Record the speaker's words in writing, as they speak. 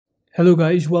Hello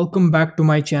guys, welcome back to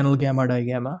my channel Gamma Di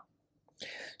Gamma.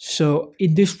 So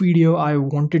in this video I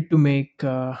wanted to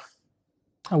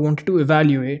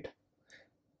evaluate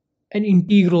an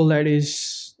integral that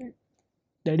is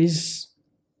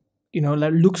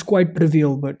that looks quite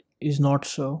trivial but is not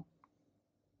so.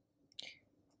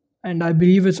 And I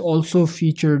believe it's also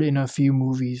featured in a few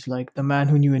movies like The Man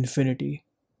Who Knew Infinity.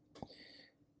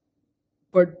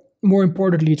 But more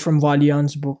importantly, it's from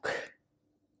Valian's book.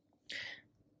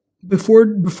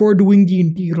 Before doing the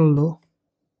integral though,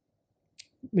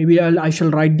 maybe I shall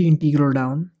write the integral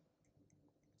down.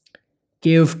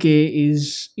 K of k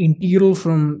is integral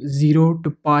from 0 to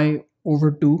pi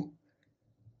over 2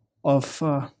 of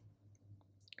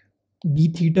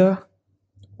d theta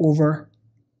over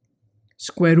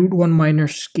square root 1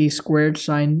 minus k squared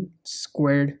sine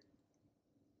squared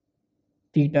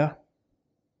theta.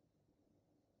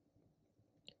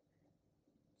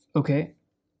 Okay.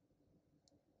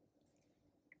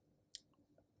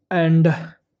 And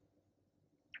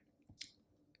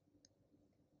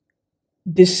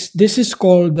this is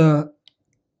called the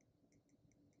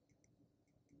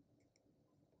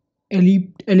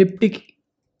elliptic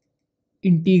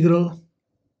integral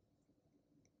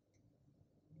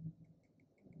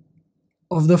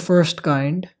of the first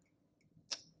kind.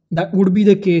 That would be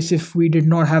the case if we did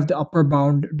not have the upper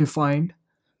bound defined.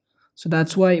 So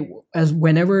that's why as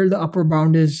whenever the upper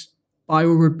bound is pi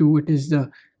over 2, it is the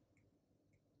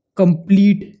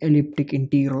complete elliptic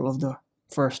integral of the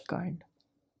first kind.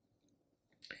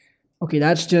 Okay,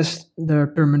 that's just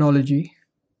the terminology.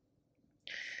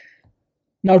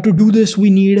 Now to do this, we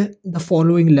need the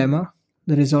following lemma,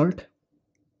 the result.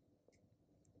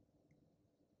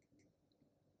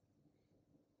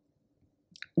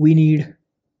 We need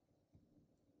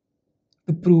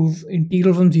to prove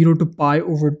integral from 0 to pi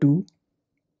over 2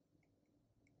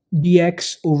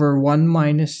 dx over 1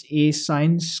 minus a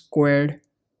sine squared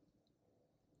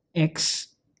x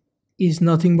is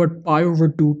nothing but pi over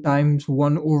 2 times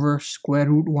 1 over square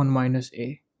root 1 minus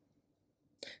a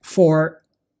for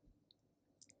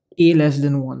a less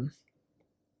than 1.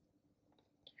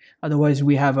 Otherwise,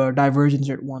 we have a divergence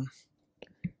at 1.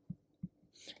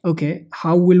 Okay,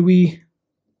 how will we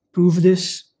prove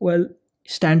this? Well,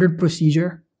 standard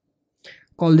procedure.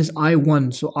 Call this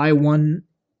I1. So I1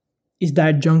 is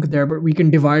that junk there, but we can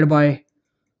divide by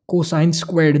cosine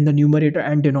squared in the numerator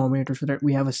and denominator so that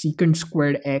we have a secant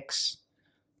squared x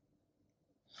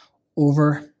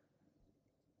over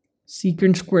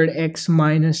secant squared x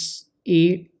minus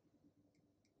a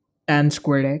tan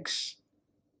squared x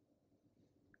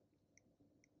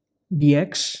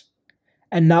dx.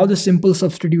 And now the simple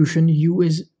substitution, u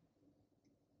is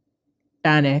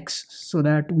tan x, so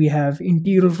that we have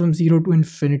integral from 0 to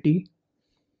infinity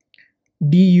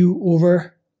du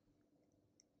over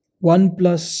 1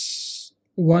 plus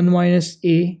 1 minus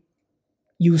a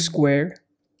u squared.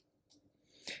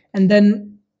 And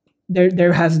then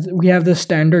we have the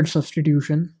standard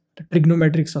substitution, the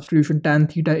trigonometric substitution. Tan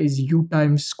theta is u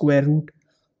times square root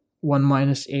 1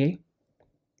 minus a.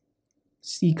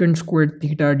 Secant squared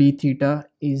theta d theta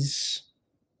is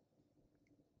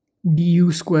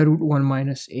du square root 1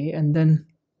 minus a. And then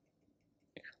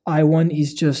I1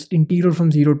 is just integral from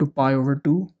 0 to pi over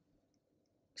 2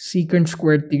 secant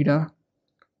squared theta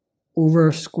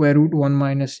over square root 1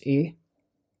 minus a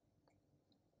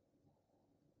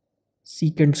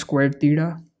secant squared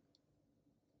theta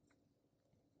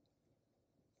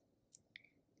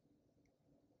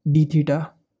d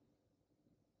theta.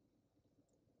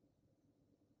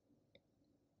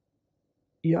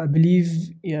 I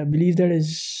believe that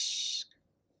is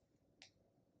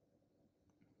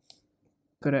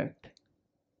correct.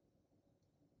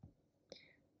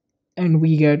 And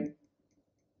we get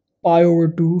pi over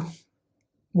 2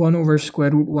 1 over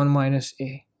square root 1 minus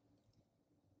a,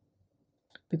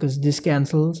 because this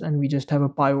cancels and we just have a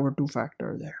pi over 2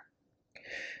 factor there.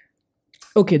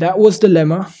 Okay, that was the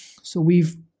lemma. So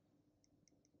we've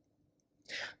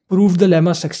proved the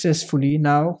lemma successfully.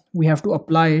 Now we have to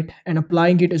apply it, and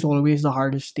applying it is always the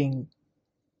hardest thing,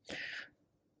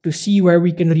 to see where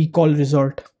we can recall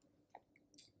result.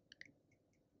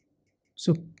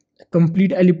 So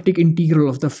complete elliptic integral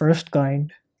of the first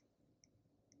kind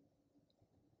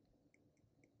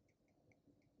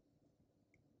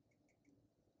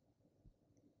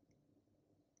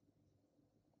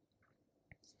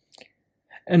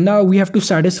and now we have to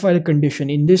satisfy the condition.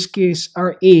 In this case,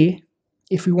 our a,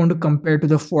 if we want to compare to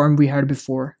the form we had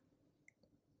before,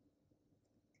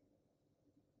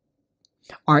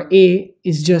 our a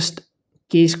is just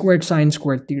k squared sine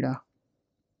squared theta.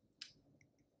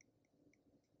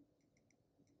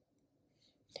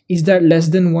 Is that less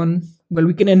than 1? Well,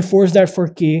 we can enforce that for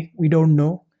k, we don't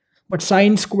know. But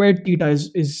sine squared theta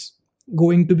is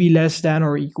going to be less than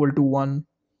or equal to 1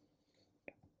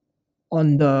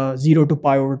 on the 0 to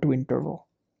pi over 2 interval,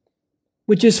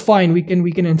 which is fine. We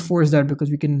can enforce that because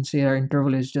we can say our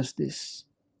interval is just this.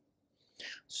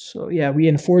 So yeah, we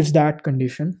enforce that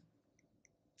condition.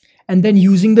 And then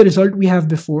using the result we have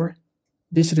before,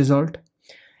 this result,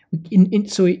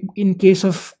 so in case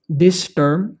of this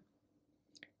term,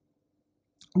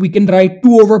 we can write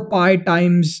 2 over pi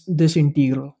times this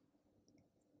integral.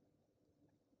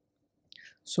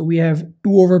 So we have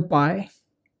 2 over pi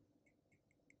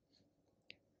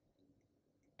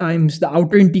times the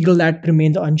outer integral that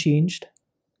remains unchanged.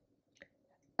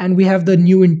 And we have the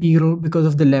new integral because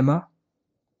of the lemma.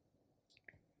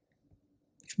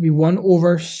 It should be 1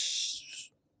 over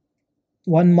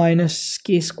 1 minus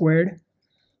k squared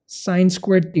sine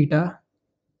squared theta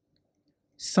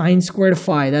sine squared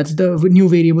phi. That's the new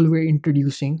variable we're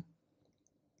introducing.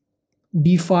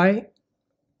 D phi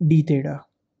d theta.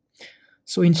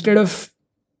 So instead of,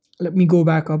 let me go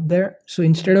back up there. So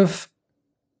instead of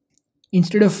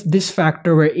this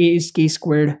factor where a is k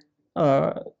squared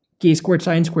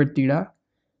sine squared theta,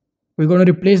 we're going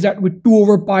to replace that with 2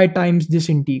 over pi times this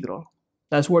integral.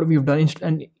 That's what we've done.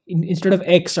 And instead of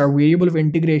x, our variable of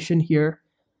integration here,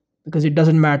 because it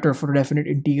doesn't matter for definite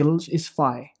integrals, is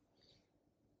phi.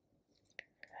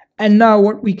 And now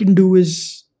what we can do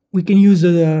is we can use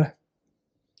the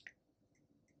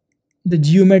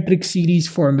geometric series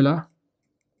formula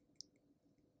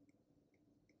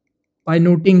by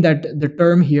noting that the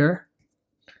term here,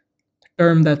 the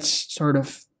term that's sort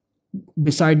of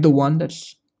beside the one,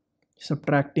 that's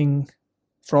subtracting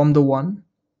from the one,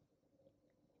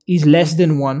 is less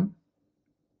than 1,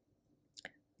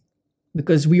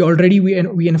 because we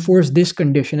enforce this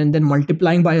condition, and then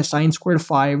multiplying by a sine squared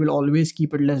phi will always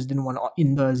keep it less than 1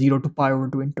 in the 0 to pi over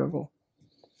 2 interval.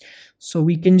 So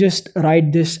we can just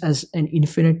write this as an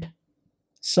infinite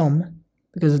sum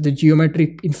because of the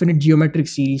infinite geometric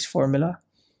series formula.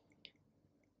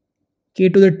 K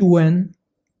to the 2n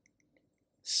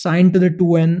sine to the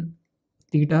 2n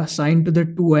theta sine to the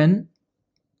 2n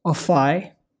of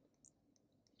phi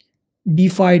d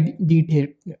phi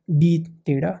d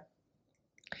theta,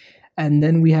 and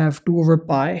then we have 2 over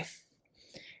pi.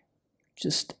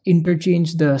 Just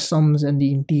interchange the sums and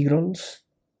the integrals.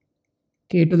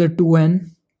 K to the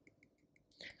 2n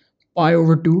pi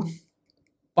over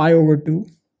 2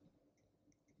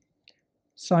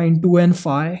 sine 2n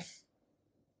phi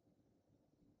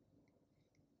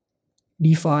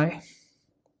d phi.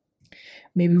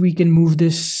 Maybe we can move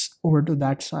this over to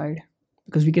that side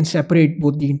because we can separate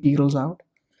both the integrals out.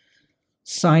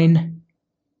 Sine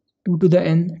 2 to the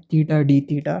n theta d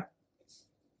theta.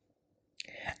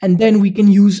 And then we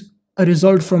can use a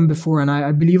result from before, and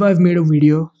I believe I've made a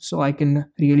video, so I can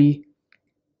really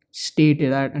state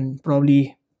that and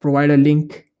probably provide a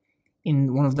link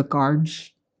in one of the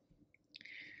cards.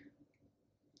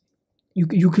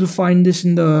 You can find this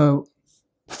in the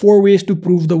 4 ways to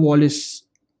prove the Wallace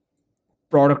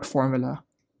product formula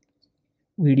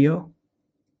video,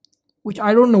 which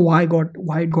I don't know why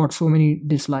it got so many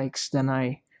dislikes than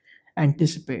I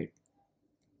anticipate.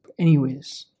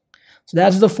 Anyways, so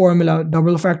that's the formula.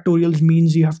 Double factorials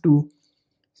means you have to,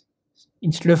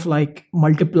 instead of like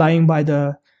multiplying by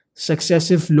the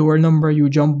successive lower number, you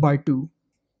jump by 2.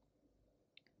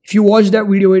 If you watch that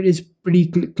video, it is pretty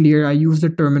clear. I use the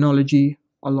terminology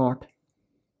a lot.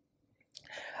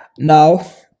 Now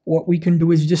what we can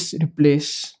do is just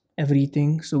replace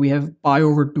everything. So we have pi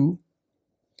over 2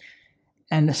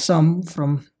 and a sum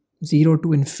from 0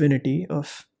 to infinity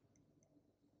of,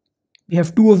 we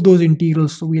have 2 of those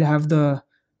integrals, so we'll have the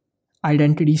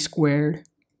identity squared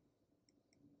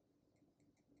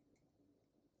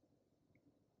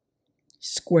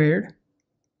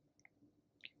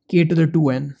k to the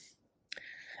 2n,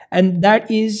 and that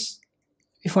is,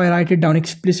 if I write it down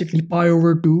explicitly, pi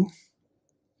over 2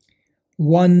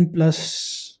 1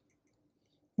 plus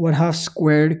 1/2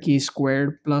 squared k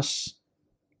squared plus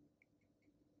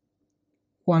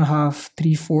 1/2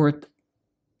 3/4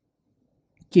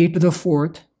 k to the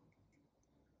 4th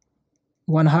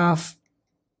 1/2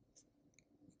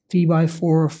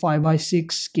 3/4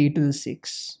 5/6 k to the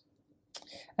 6,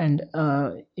 and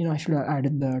I should have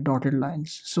added the dotted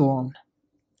lines, so on.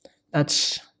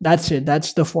 That's it.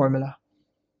 That's the formula,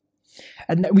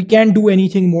 and we can't do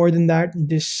anything more than that.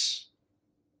 This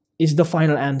is the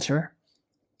final answer.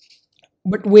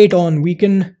 But wait on, we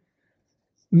can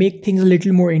make things a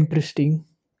little more interesting.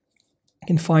 I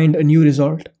can find a new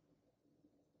result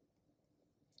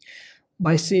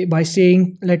by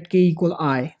saying let k equal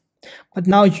I. But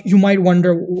now you might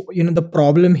wonder, the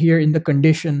problem here in the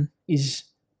condition is,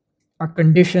 our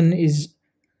condition is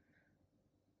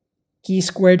chi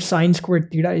squared sine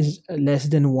squared theta is less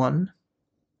than 1.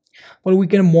 Well, we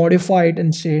can modify it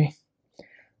and say,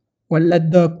 well,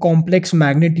 let the complex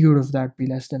magnitude of that be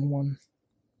less than 1.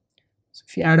 So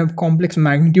if you add a complex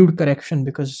magnitude correction,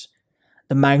 because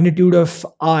the magnitude of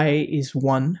I is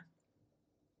 1.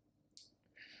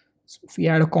 So if we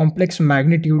add a complex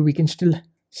magnitude, we can still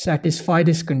satisfy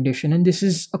this condition. And this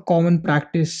is a common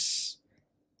practice,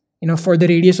 for the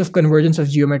radius of convergence of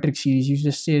geometric series. You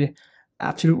just say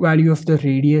absolute value of the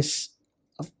radius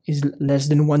is less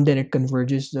than 1, then it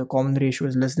converges. The common ratio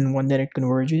is less than 1, then it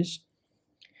converges.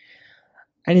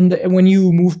 And when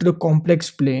you move to the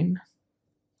complex plane,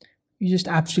 you just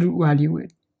absolute value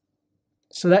it.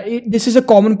 So that this is a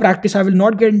common practice. I will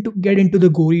not get into the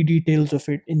gory details of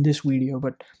it in this video,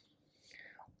 but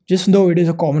just know it is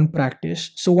a common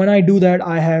practice. So when I do that,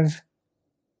 I have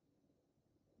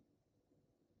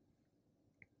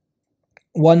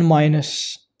 1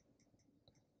 minus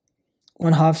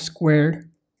 1/2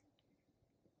 squared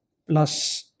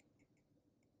plus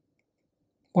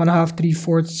 1/2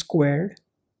 3/4 squared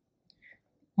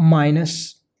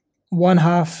minus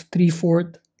 1/2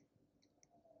 3/4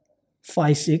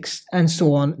 5/6 and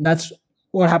so on. That's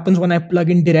what happens when I plug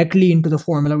in directly into the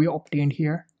formula we obtained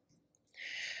here.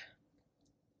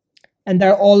 And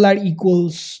that all that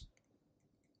equals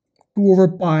 2 over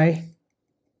pi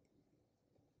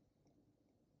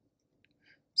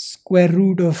square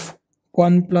root of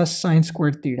 1 plus sine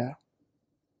squared theta.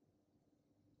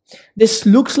 This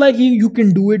looks like you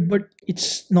can do it, but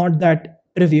it's not that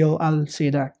trivial, I'll say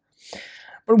that.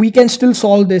 But we can still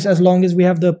solve this as long as we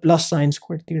have the plus sine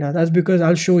squared theta. That's because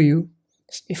I'll show you,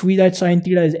 if we that sine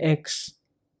theta is x,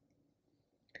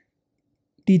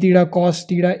 d theta cos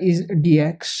theta is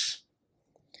dx.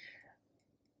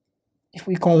 If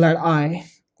we call that I,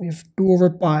 we have 2 over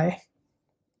pi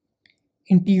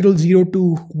integral 0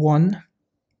 to 1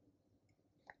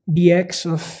 dx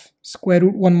of square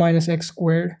root 1 minus x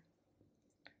squared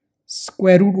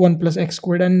square root 1 plus x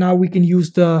squared. And now we can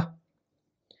use the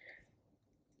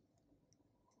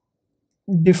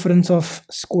difference of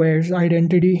squares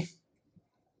identity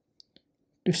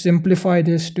to simplify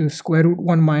this to square root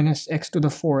 1 minus x to the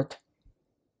 4th.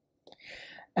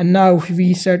 And now if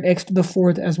we set x to the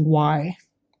 4th as y,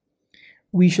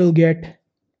 we shall get,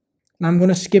 and I'm going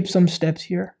to skip some steps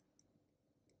here.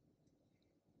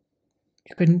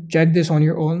 You can check this on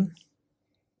your own.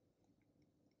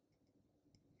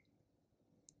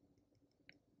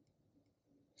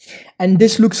 And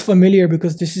this looks familiar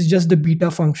because this is just the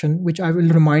beta function, which I will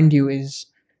remind you is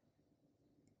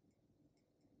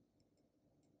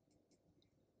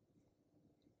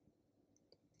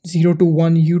 (0 to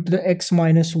 1 u to the x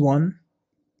minus 1,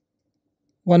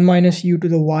 1 minus u to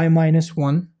the y minus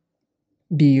 1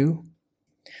 du.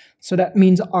 So that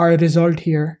means our result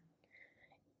here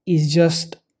is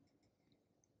just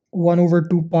 1 over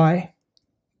 2 pi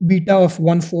beta of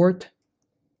 1/4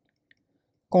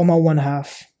 comma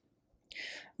 1/2,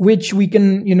 which we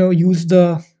can use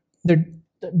the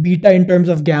beta in terms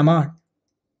of gamma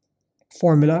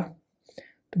formula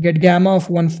to get gamma of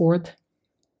 1/4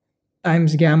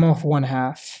 times gamma of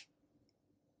 1/2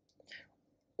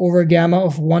 over gamma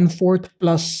of 1/4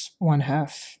 plus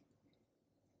 1/2,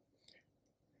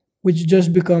 which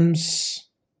just becomes,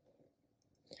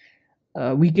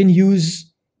 we can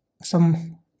use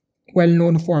some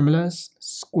well-known formulas,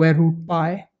 square root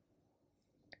pi,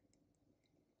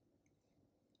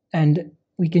 and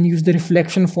we can use the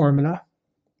reflection formula,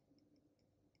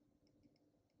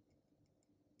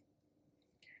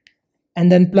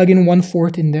 and then plug in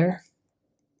 1/4 in there,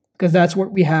 because that's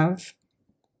what we have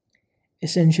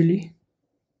essentially,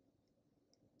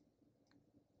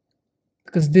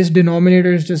 because this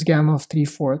denominator is just gamma of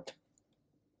 3/4.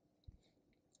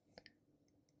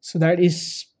 So that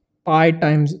is pi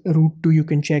times root 2. You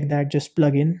can check that, just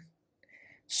plug in.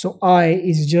 So I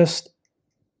is just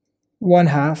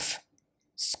 1/2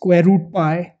 square root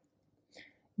pi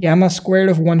gamma squared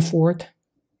of 1/4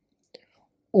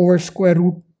 over square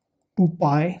root 2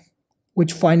 pi,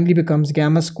 which finally becomes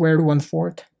gamma squared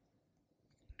 1/4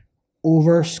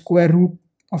 over square root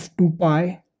of 2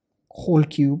 pi whole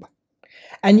cube.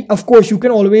 And of course, you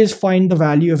can always find the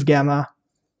value of gamma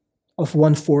of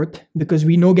 1/4 because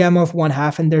we know gamma of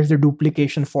 1/2, and there's the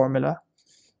duplication formula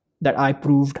that I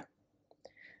proved.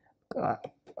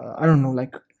 I don't know,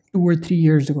 like 2 or 3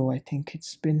 years ago, I think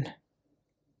it's been.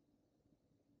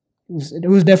 It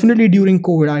was definitely during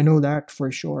COVID, I know that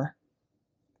for sure.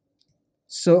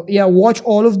 So yeah, watch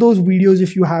all of those videos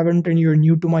if you haven't and you're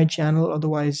new to my channel.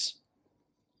 Otherwise,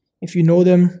 If you know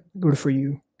them, good for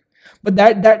you. But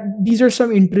these are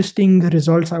some interesting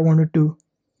results I wanted to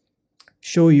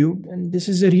show you. And this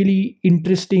is a really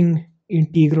interesting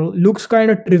integral. Looks kind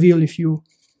of trivial if you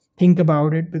think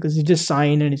about it, because it's just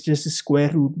sine and it's just a square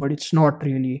root, but it's not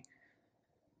really,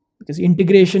 because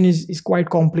integration is quite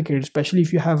complicated, especially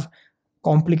if you have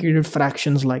complicated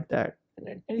fractions like that.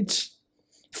 And it's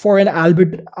for an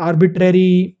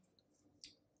arbitrary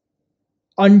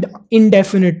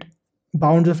indefinite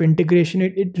bounds of integration.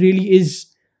 It really is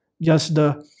just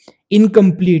the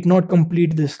incomplete, not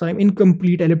complete this time,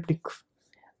 incomplete elliptic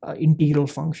integral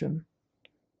function.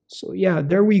 So yeah,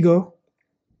 there we go.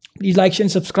 Please like, share,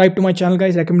 and subscribe to my channel,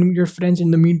 guys. Recommend it to your friends.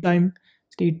 In the meantime,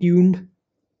 stay tuned,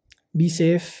 be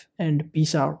safe, and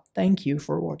peace out. Thank you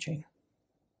for watching.